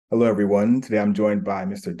Hello, everyone. Today I'm joined by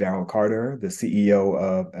Mr. Daryl Carter, the CEO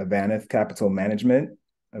of Avanath Capital Management.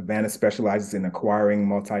 Avanath specializes in acquiring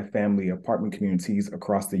multifamily apartment communities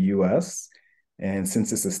across the U.S. And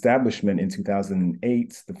since its establishment in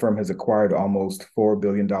 2008, the firm has acquired almost $4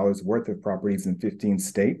 billion worth of properties in 15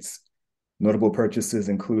 states. Notable purchases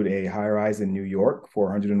include a high-rise in New York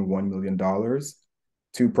for $101 million,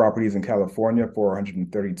 two properties in California for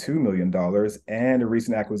 $132 million, and a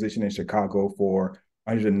recent acquisition in Chicago for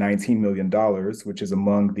 $119 million, which is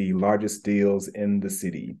among the largest deals in the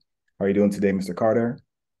city. How are you doing today, Mr. Carter?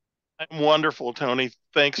 I'm wonderful, Tony.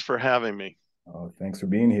 Thanks for having me. Oh, thanks for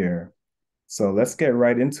being here. So let's get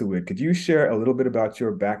right into it. Could you share a little bit about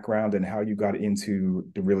your background and how you got into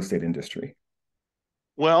the real estate industry?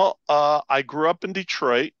 I grew up in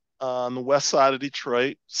Detroit, on the west side of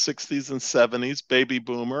Detroit, 60s and 70s, baby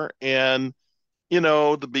boomer. And,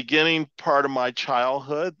 the beginning part of my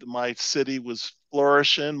childhood, my city was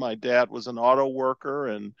flourishing. My dad was an auto worker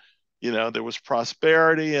and, there was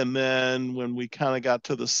prosperity. And then when we kind of got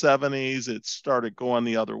to the 70s, it started going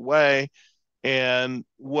the other way. And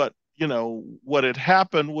what had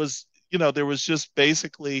happened was, there was just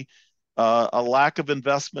basically a lack of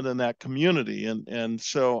investment in that community. And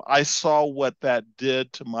so I saw what that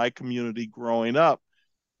did to my community growing up.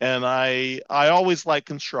 And I always liked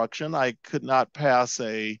construction. I could not pass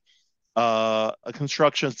a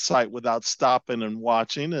construction site without stopping and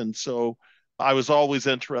watching. And so I was always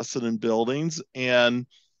interested in buildings. And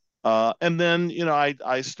then,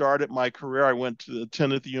 I started my career. I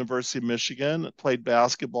attended the University of Michigan, played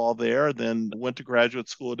basketball there, then went to graduate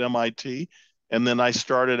school at MIT. And then I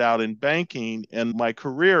started out in banking. And my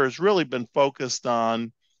career has really been focused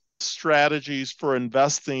on strategies for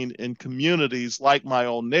investing in communities like my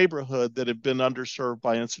own neighborhood that have been underserved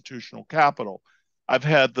by institutional capital. I've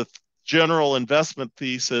had the general investment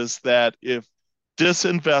thesis that if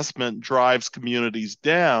disinvestment drives communities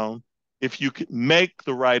down, if you can make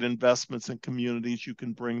the right investments in communities, you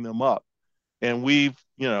can bring them up. And we've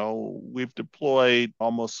deployed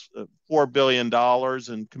almost $4 billion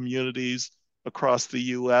in communities across the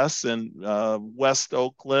U.S. and West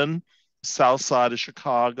Oakland, South Side of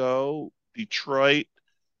Chicago, Detroit,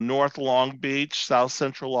 North Long Beach, South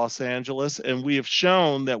Central Los Angeles, and we have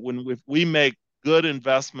shown that if we make good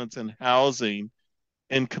investments in housing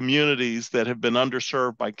in communities that have been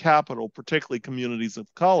underserved by capital, particularly communities of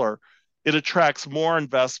color, it attracts more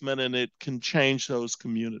investment and it can change those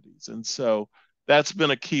communities. And so that's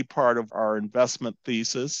been a key part of our investment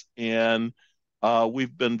thesis. And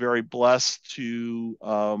we've been very blessed to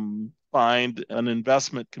find an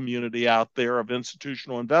investment community out there of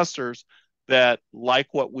institutional investors that like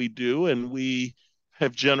what we do. And we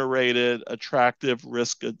have generated attractive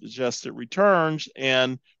risk adjusted returns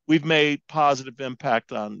and we've made positive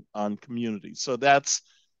impact on communities. So that's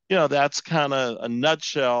kind of a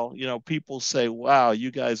nutshell. People say, wow,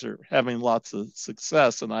 you guys are having lots of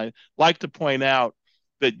success. And I like to point out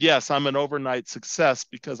that, yes, I'm an overnight success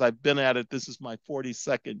because I've been at it. This is my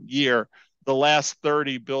 42nd year, the last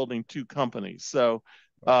 30 building two companies. So,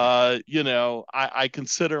 I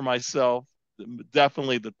consider myself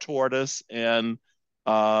definitely the tortoise. And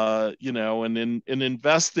in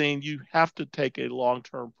investing, you have to take a long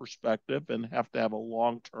term perspective and have to have a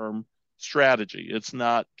long term strategy. It's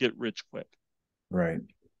not get rich quick. Right.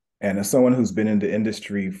 And as someone who's been in the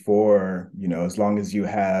industry for, as long as you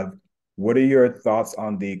have, what are your thoughts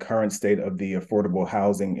on the current state of the affordable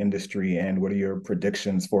housing industry and what are your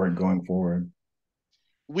predictions for it going forward?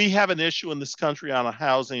 We have an issue in this country on a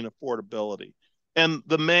housing affordability. And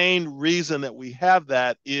the main reason that we have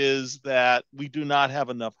that is that we do not have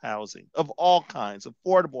enough housing of all kinds,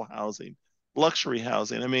 affordable housing, luxury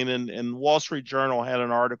housing. I mean, and Wall Street Journal had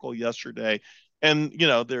an article yesterday, and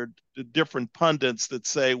there are different pundits that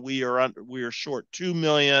say we are short 2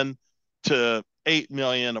 million to 8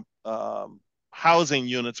 million housing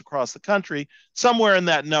units across the country. Somewhere in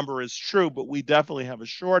that number is true, but we definitely have a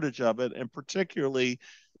shortage of it, and particularly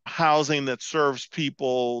housing that serves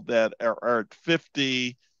people that are at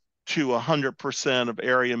 50 to 100% of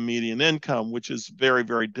area median income, which is very,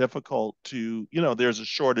 very difficult to, there's a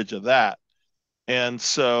shortage of that. And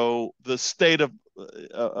so the state of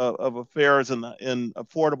affairs in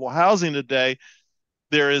affordable housing today,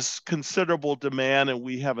 there is considerable demand and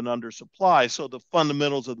we have an undersupply. So the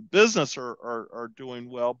fundamentals of the business are doing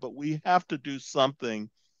well, but we have to do something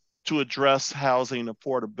to address housing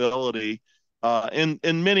affordability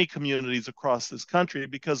in many communities across this country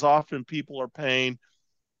because often people are paying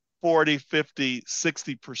 40, 50,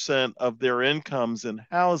 60% of their incomes in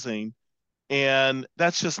housing. And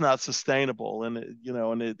that's just not sustainable. And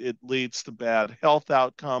it leads to bad health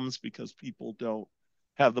outcomes because people don't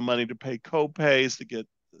have the money to pay co-pays, to get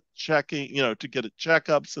checking, to get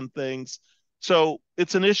checkups and things. So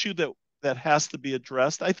it's an issue that has to be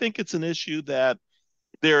addressed. I think it's an issue that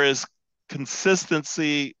there is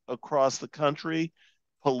consistency across the country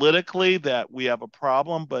politically that we have a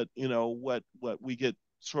problem, but what we get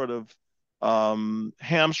sort of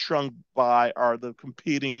hamstrung by are the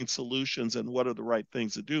competing solutions and what are the right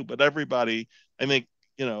things to do. But everybody, I think,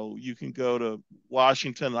 you can go to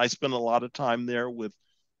Washington. I spend a lot of time there with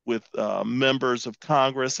members of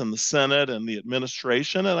Congress and the Senate and the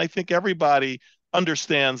administration, and I think everybody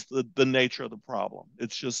understands the nature of the problem.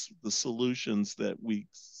 It's just the solutions that we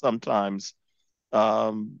sometimes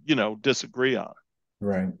disagree on.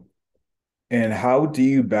 Right. And how do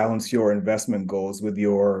you balance your investment goals with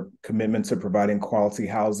your commitment to providing quality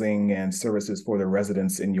housing and services for the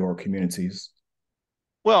residents in your communities?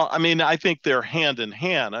 Well, I mean, I think they're hand in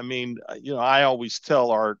hand. I mean, I always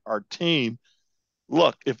tell our team,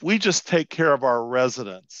 look, if we just take care of our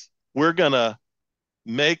residents, we're gonna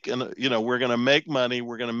we're going to make money,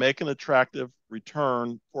 we're going to make an attractive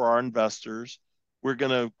return for our investors, we're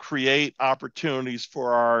going to create opportunities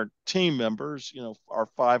for our team members, our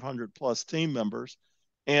 500 plus team members.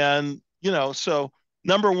 And so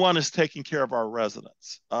number one is taking care of our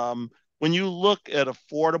residents. When you look at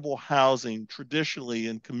affordable housing traditionally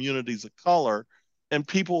in communities of color, and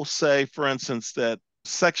people say, for instance, that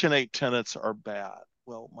Section 8 tenants are bad,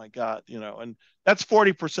 well, my God, and that's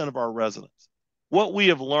 40% of our residents. What we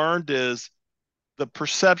have learned is the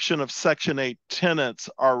perception of Section 8 tenants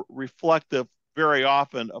are reflective very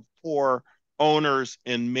often of poor owners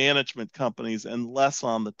in management companies and less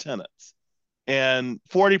on the tenants. And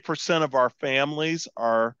 40% of our families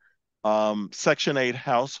are Section 8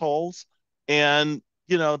 households. And,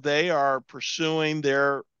 they are pursuing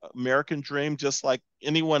their American dream just like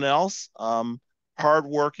anyone else.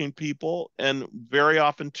 Hardworking people and very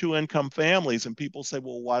often two income families. And people say,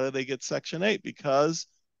 well, why do they get Section 8? Because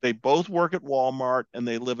they both work at Walmart and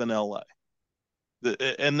they live in LA.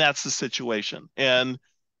 And that's the situation. And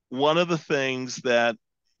one of the things that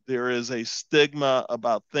there is a stigma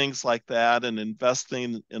about things like that and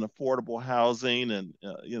investing in affordable housing and,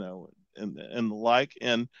 and the like.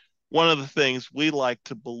 And one of the things we like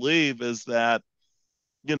to believe is that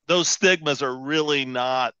those stigmas are really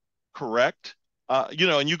not correct.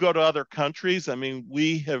 And you go to other countries. I mean,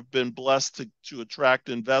 we have been blessed to attract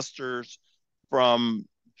investors from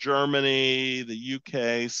Germany, the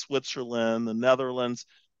UK, Switzerland, the Netherlands.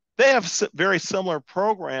 They have very similar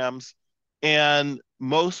programs, and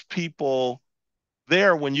most people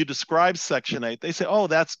there, when you describe Section 8, they say, "Oh,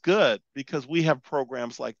 that's good because we have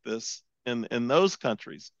programs like this in those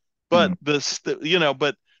countries." But Mm,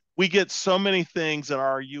 but we get so many things in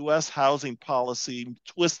our U.S. housing policy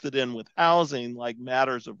twisted in with housing, like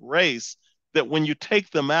matters of race, that when you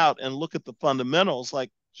take them out and look at the fundamentals,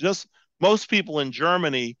 like just most people in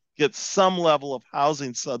Germany get some level of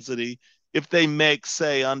housing subsidy if they make,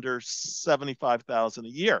 say, under 75,000 a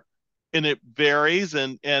year. And it varies,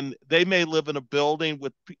 and they may live in a building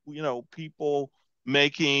with people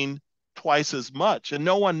making twice as much, and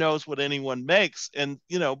no one knows what anyone makes. And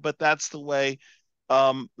but that's the way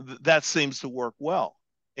that seems to work well.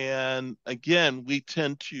 And again, we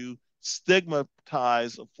tend to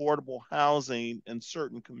stigmatize affordable housing in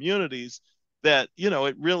certain communities that,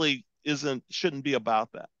 it really shouldn't be about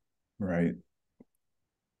that. right.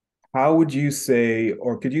 How would you say,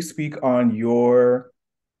 or could you speak on your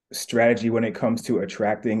strategy when it comes to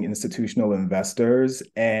attracting institutional investors,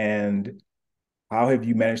 and how have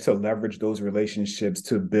you managed to leverage those relationships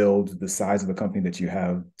to build the size of the company that you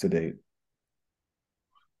have to date?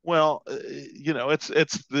 Well, it's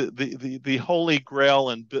the holy grail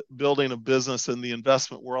in building a business in the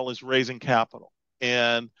investment world is raising capital,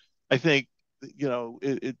 and I think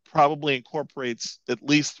it probably incorporates at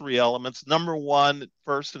least three elements. Number one,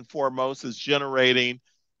 first and foremost, is generating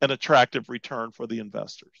an attractive return for the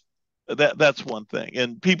investors. That's one thing.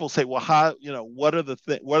 And people say, well, how what are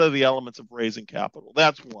the elements of raising capital?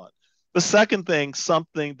 That's one. The second thing,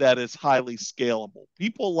 something that is highly scalable.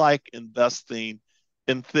 People like investing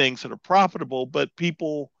in things that are profitable, but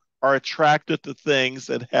people are attracted to things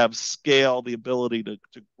that have scale, the ability to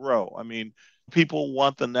grow. I mean, people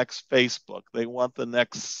want the next Facebook, they want the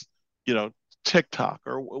next, you know, TikTok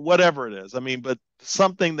or whatever it is. I mean, but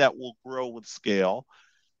something that will grow with scale.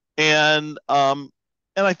 And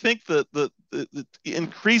and I think that the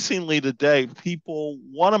increasingly today, people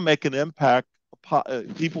want to make an impact.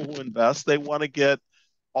 People who invest, they want to get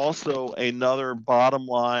also another bottom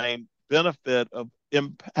line benefit of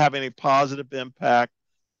having a positive impact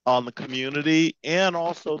on the community and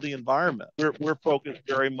also the environment. We're focused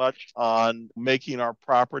very much on making our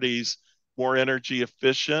properties more energy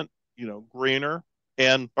efficient, greener,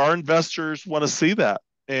 and our investors want to see that.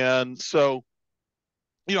 And so,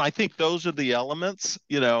 I think those are the elements,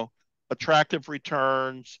 attractive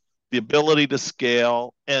returns, the ability to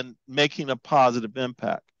scale, and making a positive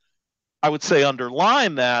impact. I would say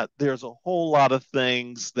underline that there's a whole lot of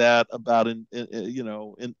things that about in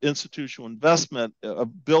institutional investment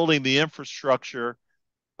of building the infrastructure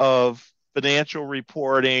of financial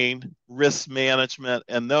reporting, risk management,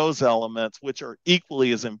 and those elements, which are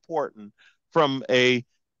equally as important from a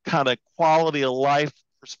kind of quality of life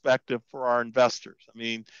perspective for our investors. I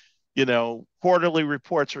mean, quarterly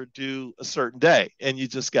reports are due a certain day, and you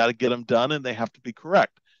just got to get them done, and they have to be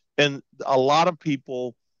correct. And a lot of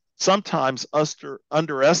people sometimes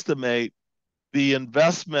underestimate the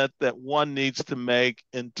investment that one needs to make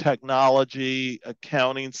in technology,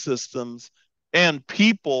 accounting systems, and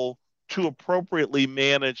people to appropriately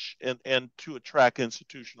manage and to attract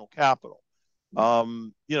institutional capital.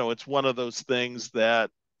 It's one of those things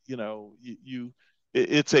that,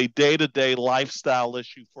 it's a day-to-day lifestyle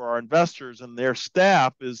issue for our investors, and their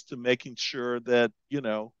staff is to making sure that,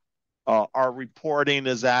 our reporting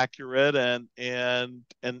is accurate and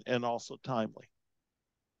also timely.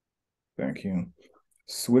 Thank you.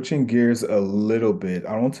 Switching gears a little bit,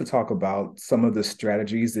 I want to talk about some of the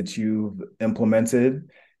strategies that you've implemented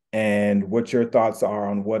and what your thoughts are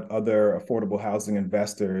on what other affordable housing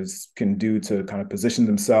investors can do to kind of position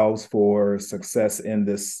themselves for success in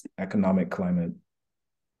this economic climate.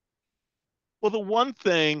 Well, the one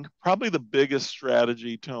thing, probably the biggest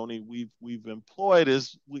strategy, Tony, we've employed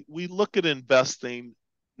is we look at investing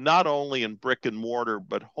not only in brick and mortar,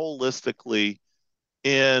 but holistically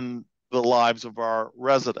in the lives of our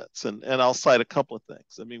residents. And I'll cite a couple of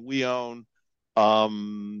things. I mean, we own,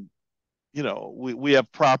 we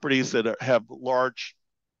have properties that have large,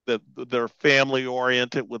 that they're family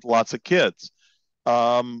oriented with lots of kids.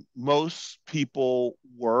 Most people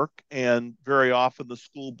work, and very often the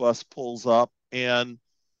school bus pulls up and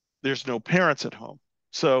there's no parents at home.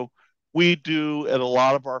 So we do at a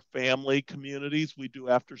lot of our family communities, we do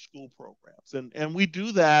after school programs. And we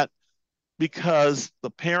do that because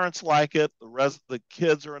the parents like it, the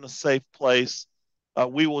kids are in a safe place.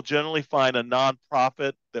 We will generally find a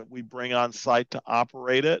nonprofit that we bring on site to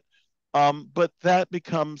operate it. But that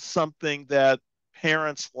becomes something that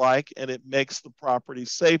parents like, and it makes the property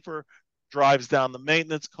safer, drives down the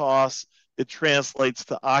maintenance costs, it translates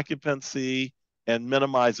to occupancy and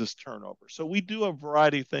minimizes turnover. So we do a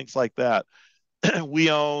variety of things like that. We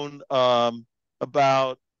own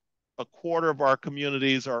about a quarter of our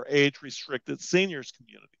communities are age restricted seniors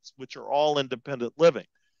communities, which are all independent living.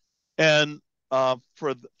 And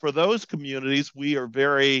for those communities, we are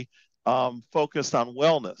very focused on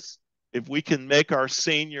wellness. If we can make our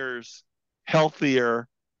seniors healthier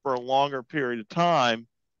for a longer period of time,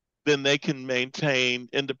 then they can maintain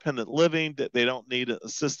independent living, that they don't need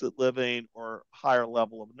assisted living or higher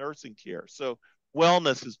level of nursing care. So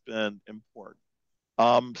wellness has been important.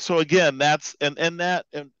 So again,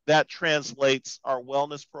 that translates our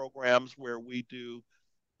wellness programs where we do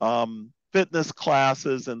fitness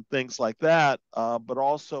classes and things like that. But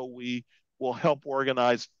also we will help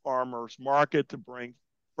organize farmers market to bring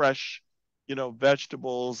fresh,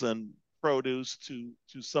 vegetables and produce to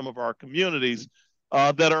some of our communities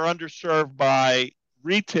that are underserved by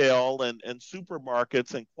retail and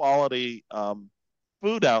supermarkets and quality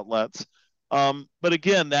food outlets. But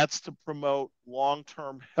again, that's to promote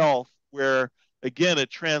long-term health where, again, it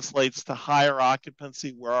translates to higher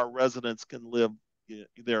occupancy where our residents can live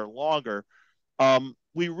there longer.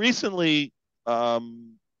 We recently, you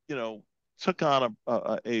know, took on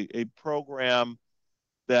a program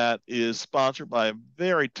that is sponsored by a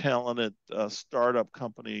very talented startup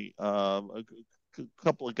company,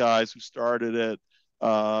 couple of guys who started it.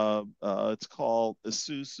 It's called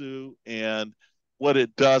Isusu, and what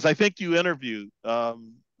it does, I think you interviewed.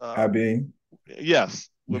 Abby. Yes,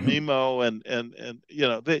 with Mimo and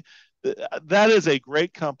that is a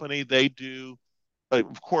great company. They do,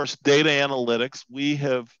 of course, data analytics.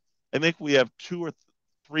 I think we have 2 or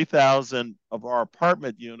 3,000 of our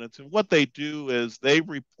apartment units, and what they do is they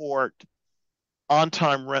report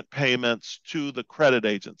on-time rent payments to the credit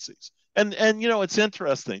agencies. And it's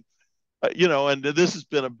interesting, and this has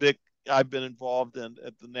been a big. I've been involved in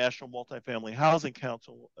at the National Multifamily Housing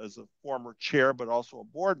Council as a former chair, but also a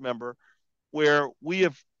board member, where we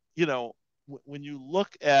have, when you look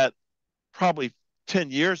at probably 10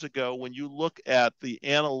 years ago, when you look at the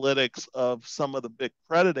analytics of some of the big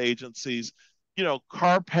credit agencies,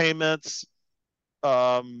 car payments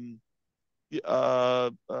um,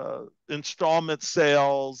 installment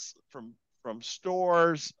sales from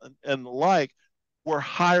stores and the like were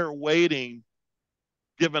higher weighting,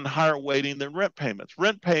 given higher weighting than rent payments.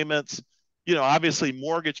 Rent payments, obviously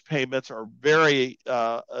mortgage payments are very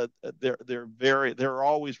they're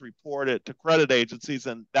always reported to credit agencies,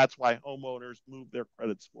 and that's why homeowners move their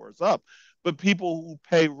credit scores up. But people who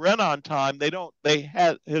pay rent on time, they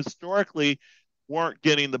had historically weren't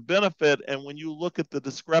getting the benefit. And when you look at the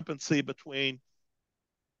discrepancy between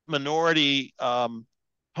minority home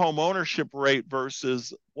ownership rate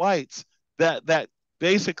versus whites, that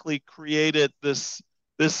basically created this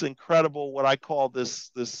incredible, what I call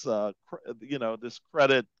this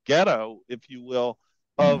credit ghetto, if you will,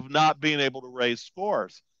 Mm. of not being able to raise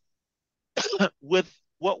scores. With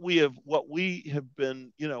what we have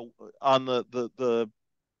been, on the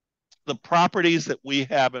properties that we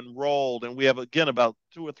have enrolled, and we have again about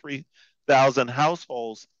 2 or 3 thousand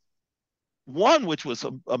households. One which was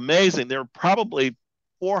amazing. There were probably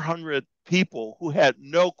 400 people who had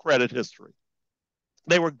no credit history.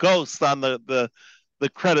 They were ghosts on the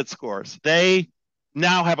credit scores. They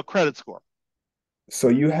now have a credit score. So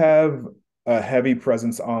you have a heavy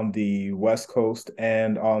presence on the West Coast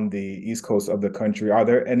and on the East Coast of the country. Are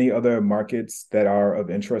there any other markets that are of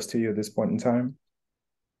interest to you at this point in time?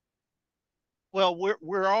 Well,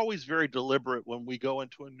 we're always very deliberate when we go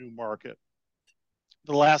into a new market.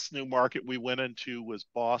 The last new market we went into was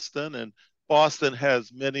Boston, and Boston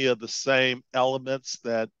has many of the same elements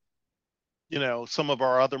that, some of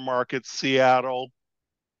our other markets, Seattle,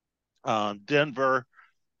 Denver,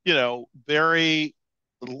 very,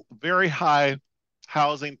 very high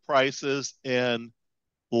housing prices, and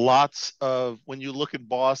lots of, when you look at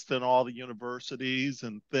Boston, all the universities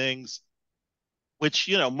and things, which,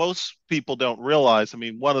 most people don't realize. I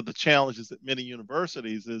mean, one of the challenges at many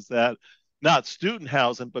universities is that not student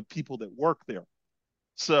housing, but people that work there.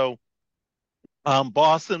 So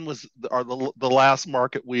Boston was the last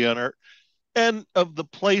market we entered. And of the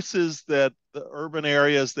places, that the urban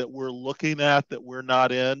areas that we're looking at that we're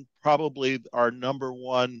not in, probably our number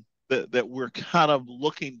one that we're kind of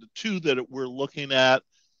looking, the two that we're looking at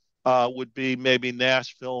would be maybe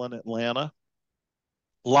Nashville and Atlanta.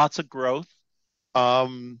 Lots of growth,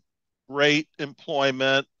 um, great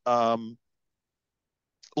employment,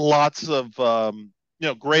 lots of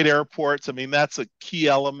great airports. I mean, that's a key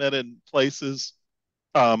element in places,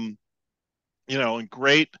 um, and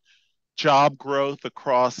great job growth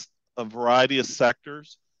across a variety of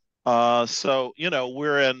sectors. So,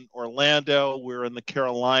 we're in Orlando, we're in the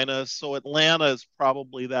Carolinas. So Atlanta is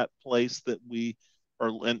probably that place that we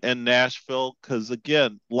are, and Nashville, because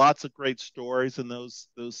again, lots of great stories in those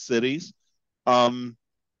cities. Um,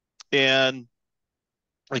 and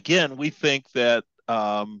again, we think that,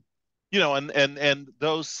 and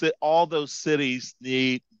all those cities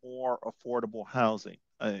need more affordable housing.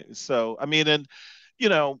 So I mean, and you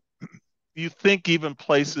know, you think even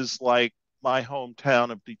places like my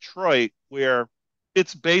hometown of Detroit, where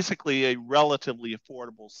it's basically a relatively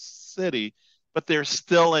affordable city, but there's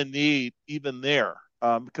still a need even there,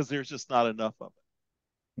 because there's just not enough of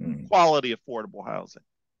it. Mm, Quality affordable housing.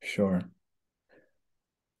 sure.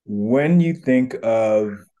 When you think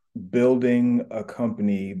of building a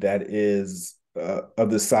company that is of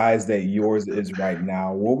the size that yours is right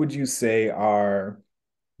now, what would you say are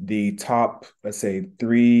the top, let's say,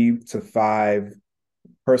 3 to 5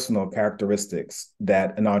 personal characteristics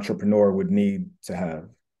that an entrepreneur would need to have?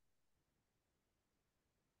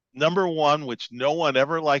 Number one, which no one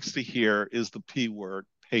ever likes to hear, is the P word,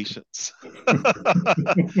 patience.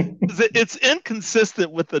 It's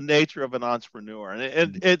inconsistent with the nature of an entrepreneur.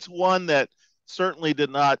 And it's one that certainly did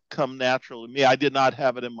not come natural to me. I did not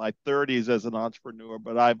have it in my 30s as an entrepreneur,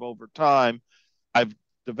 but over time, I've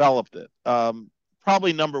developed it.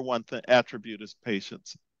 Probably number one attribute is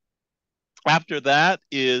patience. After that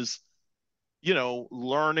is,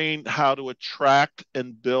 learning how to attract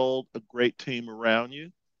and build a great team around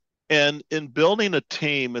you. And in building a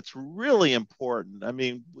team, it's really important. I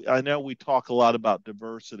mean, I know we talk a lot about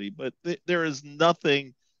diversity, but there is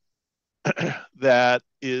nothing that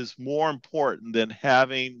is more important than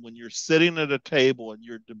having, when you're sitting at a table and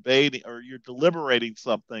you're debating or you're deliberating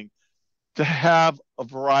something, to have a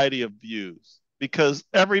variety of views, because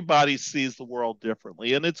everybody sees the world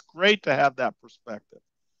differently. And it's great to have that perspective.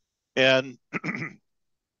 And,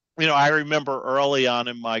 I remember early on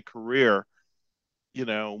in my career,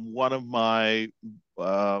 one of I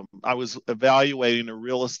was evaluating a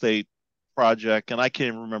real estate project, and I can't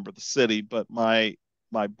even remember the city, but my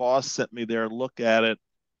boss sent me there to look at it,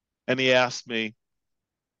 and he asked me,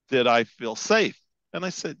 "Did I feel safe?" And I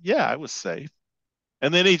said, "Yeah, I was safe."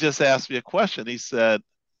 And then he just asked me a question. He said,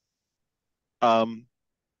 um,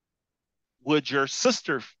 would your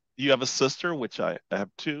sister, you have a sister, which I have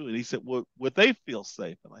two, and he said, would they feel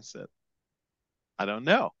safe? And I said, I don't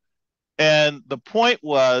know. And the point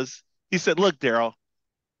was, he said, look, Daryl,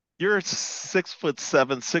 you're 6'7",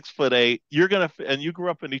 6'8". You're gonna, and you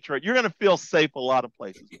grew up in Detroit. You're gonna feel safe a lot of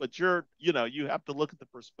places, but you have to look at the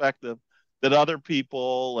perspective that other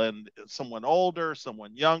people and someone older,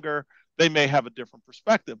 someone younger, they may have a different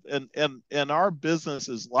perspective, and our business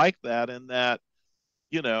is like that in that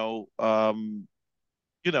you know,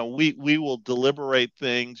 we will deliberate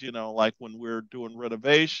things, like when we're doing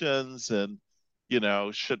renovations and,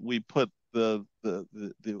 should we put the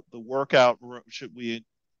workout room, should we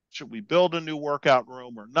build a new workout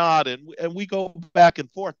room or not? And we go back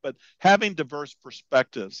and forth, but having diverse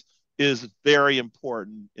perspectives is very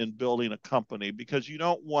important in building a company because you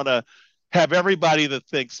don't want to have everybody that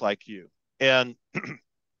thinks like you. And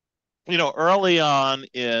early on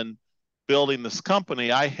in building this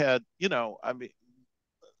company, I had, I mean,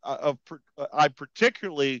 I, I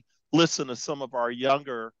particularly listen to some of our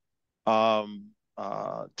younger um,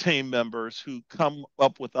 team members who come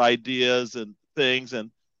up with ideas and things. And,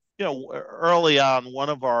 early on, one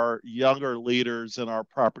of our younger leaders in our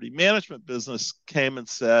property management business came and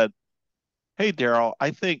said, hey, Daryl,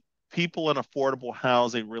 I think people in affordable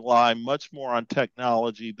housing rely much more on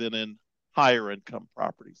technology than in higher income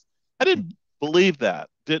properties. I didn't believe that,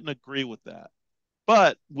 didn't agree with that.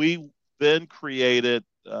 But we then created,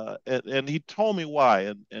 and he told me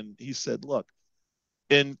why. And he said, look,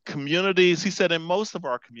 in communities, he said, in most of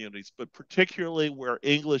our communities, but particularly where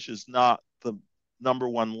English is not the number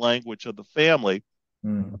one language of the family,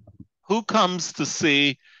 Mm. who comes to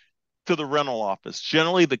the rental office?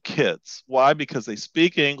 Generally the kids. Why? Because they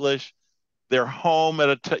speak English. They're home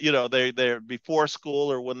at they're before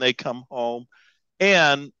school or when they come home,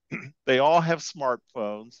 and they all have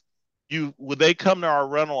smartphones. When they come to our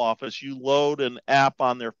rental office, you load an app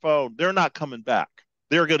on their phone. They're not coming back.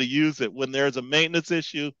 They're going to use it when there's a maintenance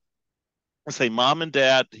issue. I say, Mom and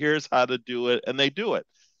Dad, here's how to do it, and they do it.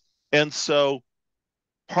 And so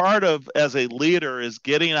part of as a leader is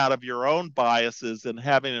getting out of your own biases and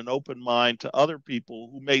having an open mind to other people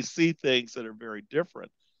who may see things that are very different.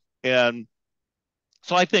 And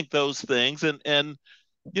so I think those things and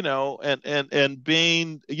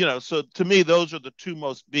being, so to me those are the two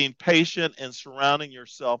most, being patient and surrounding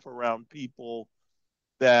yourself around people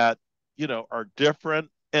that are different.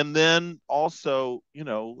 And then also,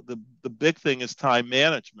 the big thing is time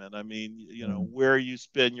management. I mean, Mm. where you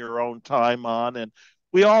spend your own time on. And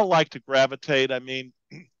we all like to gravitate. I mean,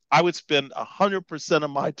 I would spend 100% of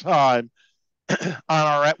my time on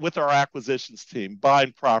our with our acquisitions team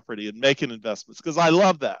buying property and making investments because I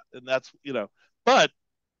love that. And that's, but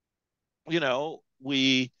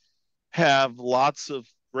we have lots of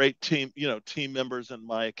great team members in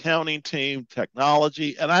my accounting team,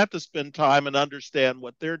 technology, and I have to spend time and understand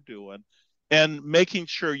what they're doing and making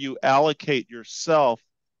sure you allocate yourself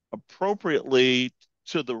appropriately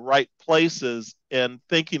to the right places and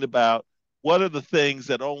thinking about what are the things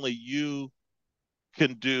that only you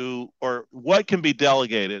can do or what can be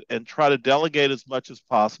delegated, and try to delegate as much as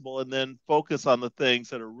possible and then focus on the things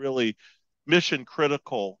that are really mission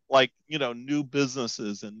critical, like new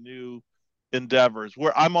businesses and new endeavors,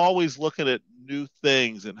 where I'm always looking at new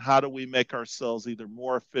things and how do we make ourselves either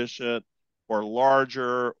more efficient or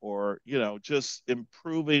larger, or just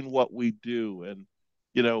improving what we do. And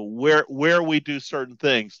where we do certain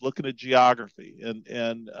things, looking at geography,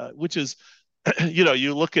 and which is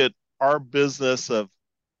you look at our business of,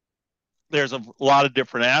 there's a lot of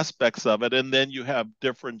different aspects of it, and then you have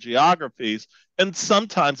different geographies, and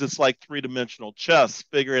sometimes it's like three-dimensional chess,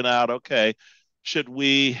 figuring out, okay, should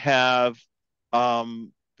we have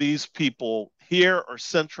these people here or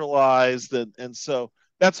centralized, and so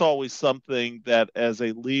that's always something that as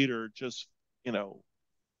a leader, just you know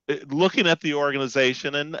looking at the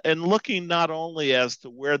organization and looking not only as to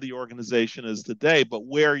where the organization is today, but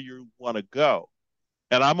where you want to go.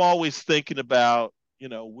 And I'm always thinking about,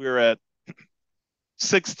 we're at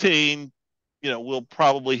 16, we'll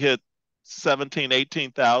probably hit 17,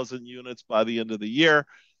 18,000 units by the end of the year.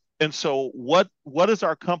 And so what does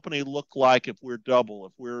our company look like if we're double,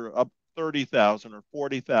 if we're up 30,000 or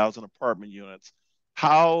 40,000 apartment units?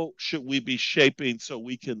 How should we be shaping so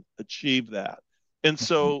we can achieve that? And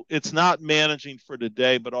so it's not managing for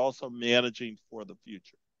today, but also managing for the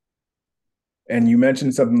future. And you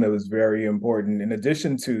mentioned something that was very important. In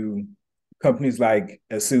addition to companies like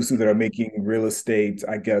Isuzu that are making real estate,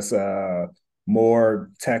 I guess,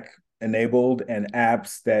 more tech enabled and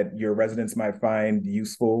apps that your residents might find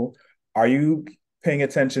useful, are you paying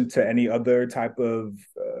attention to any other type of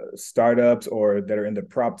startups or that are in the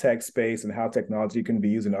prop tech space and how technology can be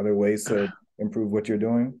used in other ways to improve what you're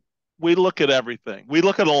doing? We look at everything. We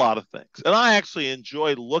look at a lot of things. And I actually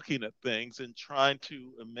enjoy looking at things and trying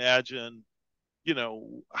to imagine,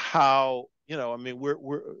 how, I mean,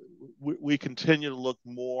 we continue to look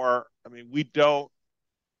more. I mean, we don't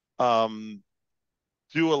um,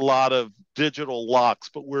 do a lot of digital locks,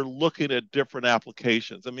 but we're looking at different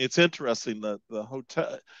applications. I mean, it's interesting that the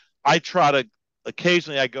hotel, I try to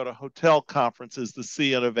occasionally I go to hotel conferences to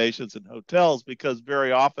see innovations in hotels because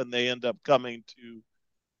very often they end up coming to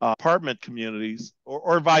apartment communities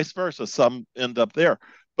or vice versa. Some end up there,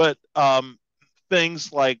 but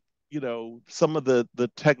things like some of the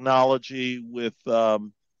technology with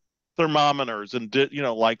thermometers and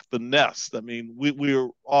like the Nest. I mean, we're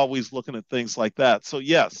always looking at things like that. So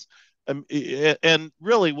yes, and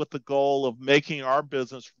really with the goal of making our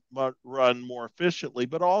business run more efficiently,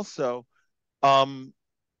 but also um,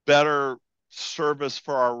 better service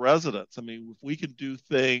for our residents. I mean, if we can do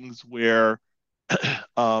things where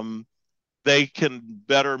um, they can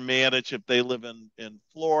better manage if they live in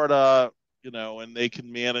Florida, and they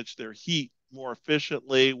can manage their heat more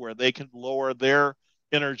efficiently, where they can lower their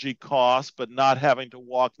energy costs, but not having to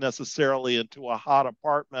walk necessarily into a hot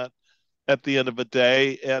apartment at the end of a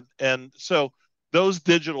day. And so those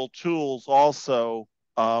digital tools also,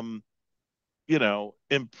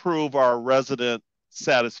 improve our resident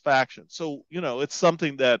satisfaction. So, it's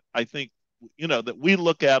something that I think, that we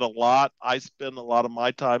look at a lot. I spend a lot of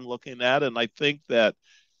my time looking at, and I think that,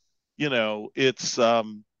 it's,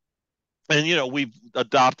 and, we've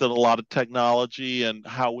adopted a lot of technology and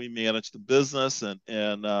how we manage the business.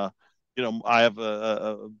 I have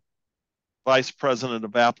a vice president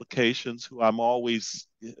of applications who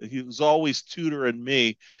he was always tutoring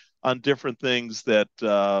me on different things that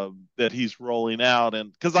he's rolling out,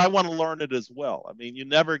 and because I want to learn it as well. I mean, you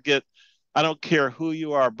never get, I don't care who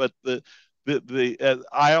you are, but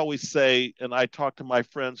I always say, and I talk to my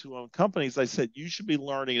friends who own companies, I said you should be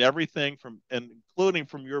learning everything from, and including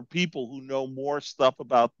from your people who know more stuff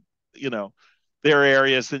about you know their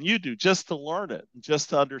areas than you do, just to learn it, just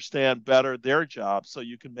to understand better their job so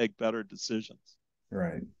you can make better decisions.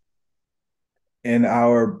 Right. In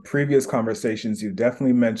our previous conversations, you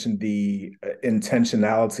definitely mentioned the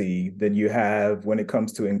intentionality that you have when it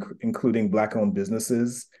comes to including Black-owned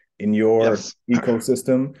businesses in your Yes.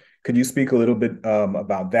 ecosystem. Could you speak a little bit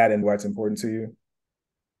about that and why it's important to you?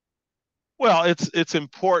 Well, it's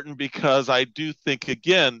important because I do think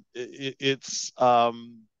again it's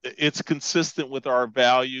consistent with our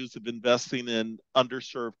values of investing in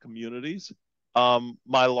underserved communities.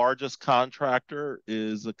 My largest contractor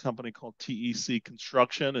is a company called TEC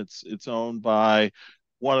Construction. It's owned by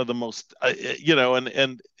one of the most one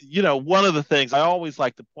of the things I always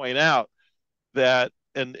like to point out that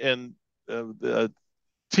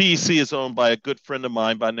TEC is owned by a good friend of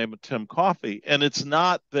mine by the name of Tim Coffey. And it's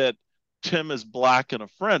not that Tim is black and a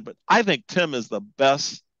friend, but I think Tim is the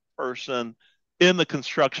best person in the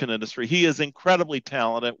construction industry. He is incredibly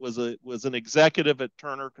talented, was an executive at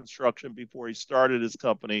Turner Construction before he started his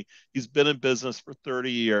company. He's been in business for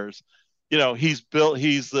 30 years. He's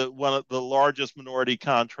the one of the largest minority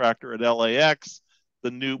contractor at LAX,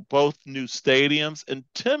 both new stadiums. And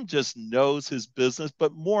Tim just knows his business,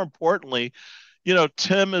 but more importantly,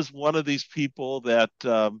 Tim is one of these people that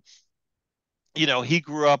he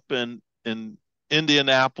grew up in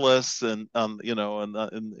Indianapolis and in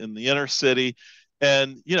the inner city,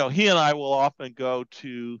 and he and I will often go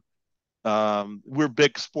to. We're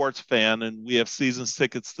big sports fan, and we have season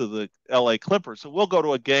tickets to the LA Clippers. So we'll go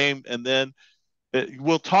to a game, and then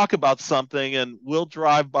we'll talk about something, and we'll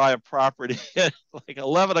drive by a property at like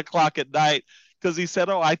 11 o'clock at night because he said,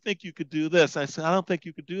 "Oh, I think you could do this." I said, "I don't think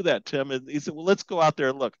you could do that, Tim." And he said, "Well, let's go out there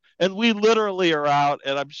and look." And we literally are out,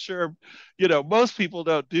 and I'm sure, most people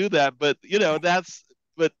don't do that, but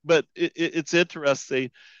it's interesting.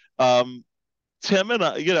 Um, Tim and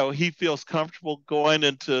I, he feels comfortable going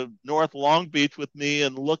into North Long Beach with me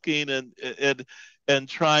and looking and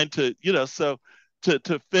trying to, so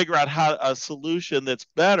to figure out how a solution that's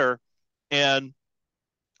better. And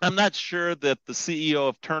I'm not sure that the CEO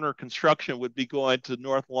of Turner Construction would be going to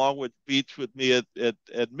North Longwood Beach with me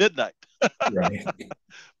at midnight. Right.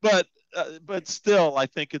 But still, I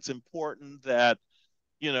think it's important that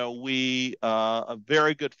we a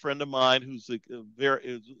very good friend of mine who's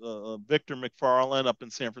Victor McFarland up in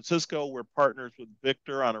San Francisco. We're partners with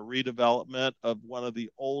Victor on a redevelopment of one of the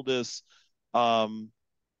oldest um,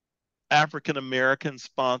 African American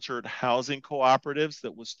sponsored housing cooperatives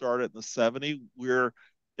that was started in the 70s. We're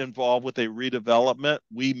involved with a redevelopment.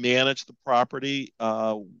 We manage the property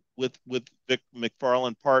with Vic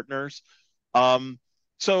McFarland Partners. Um,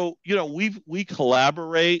 so we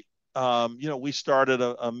collaborate. We started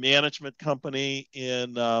a management company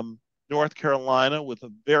in North Carolina with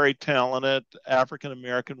a very talented African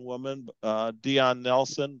American woman, Dion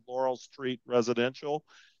Nelson, Laurel Street Residential.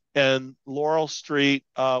 And Laurel Street,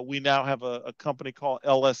 we now have a company called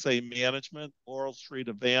LSA Management, Laurel Street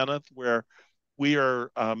Avanath, where we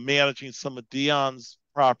are managing some of Dion's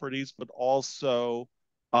properties, but also,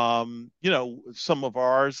 some of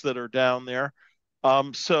ours that are down there.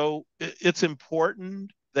 So it's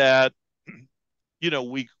important that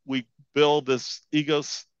we build this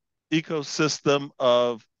ecosystem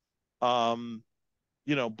of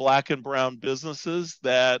black and brown businesses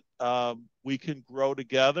that we can grow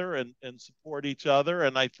together and support each other.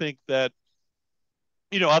 And I think that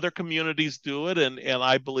other communities do it, and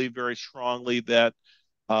I believe very strongly that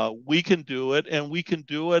we can do it, and we can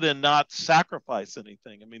do it and not sacrifice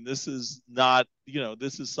anything. I mean, this is not,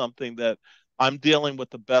 this is something that I'm dealing with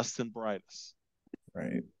the best and brightest.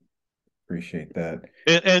 Right. Appreciate that.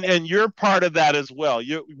 And you're part of that as well.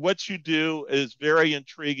 What you do is very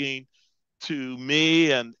intriguing to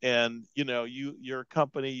me, and your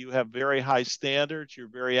company, you have very high standards. You're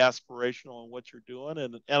very aspirational in what you're doing,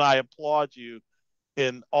 and I applaud you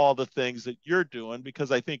in all the things that you're doing,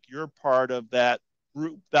 because I think you're part of that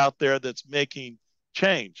group out there that's making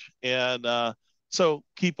change. And so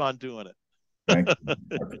keep on doing Thank you. it.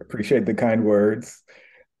 I appreciate the kind words.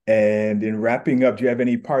 And in wrapping up, do you have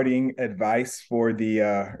any parting advice for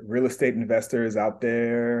the real estate investors out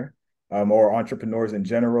there, or entrepreneurs in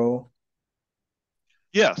general?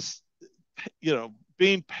 Yes,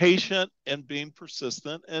 being patient and being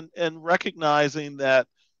persistent, and recognizing that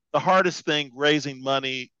the hardest thing, raising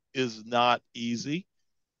money, is not easy.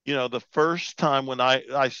 The first time when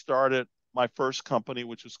I started my first company,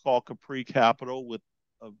 which was called Capri Capital, with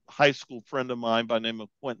a high school friend of mine by the name of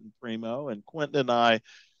Quentin Primo. And Quentin and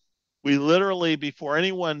we literally, before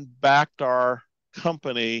anyone backed our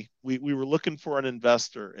company, we were looking for an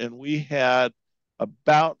investor, and we had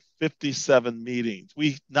about 57 meetings.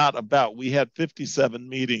 We had 57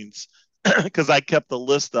 meetings because I kept a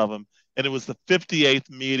list of them. And it was the 58th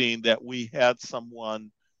meeting that we had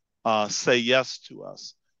someone say yes to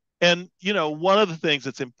us. And one of the things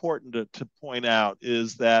that's important to point out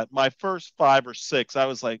is that my first five or six, I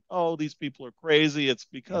was like, oh, these people are crazy. It's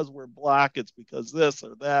because we're black. It's because this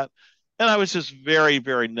or that. And I was just very,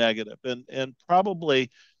 very negative. And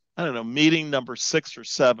probably, I don't know, meeting number six or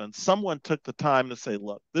seven, someone took the time to say,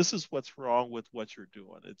 look, this is what's wrong with what you're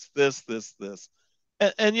doing. It's this, this, this.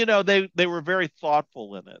 And they were very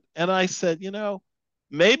thoughtful in it. And I said,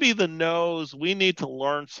 maybe the no's, we need to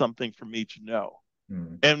learn something from each no.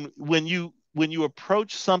 Hmm. And when you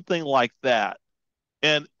approach something like that,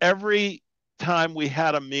 and every time we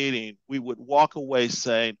had a meeting, we would walk away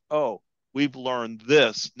saying, "Oh, we've learned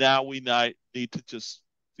this. Now we need to just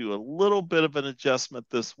do a little bit of an adjustment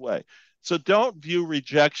this way." So don't view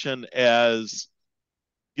rejection as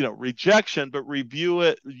rejection, but view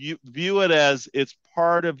it as it's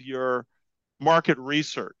part of your market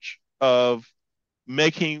research of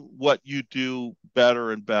making what you do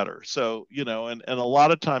better and better. So, and a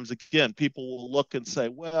lot of times, again, people will look and say,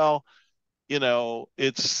 well, people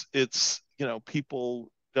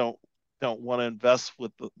don't want to invest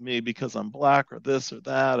with me because I'm black or this or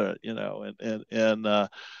that, or, you know,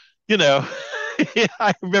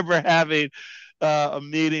 I remember having a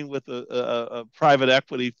meeting with a private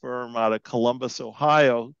equity firm out of Columbus,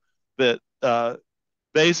 Ohio, that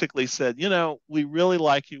basically said, we really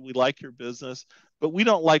like you, we like your business, but we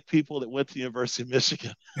don't like people that went to the University of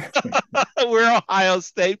Michigan. We're Ohio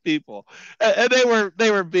State people, and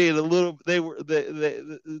they were being a little.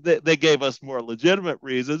 They gave us more legitimate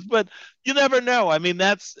reasons, but you never know. I mean,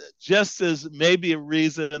 that's just as maybe a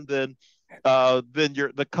reason than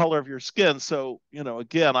the color of your skin. So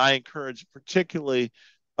again, I encourage particularly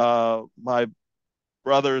my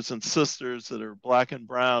brothers and sisters that are black and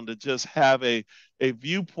brown to just have a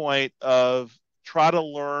viewpoint of try to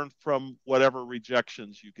learn from whatever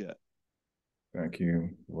rejections you get. Thank you.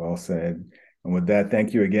 Well said. And with that,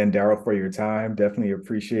 thank you again, Daryl, for your time. Definitely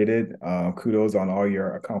appreciate it. Kudos on all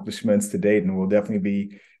your accomplishments to date, and we'll definitely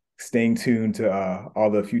be staying tuned to all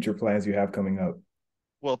the future plans you have coming up.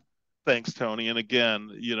 Well, thanks, Tony. And again,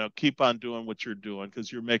 keep on doing what you're doing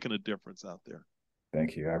because you're making a difference out there.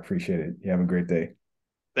 Thank you. I appreciate it. You have a great day.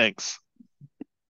 Thanks.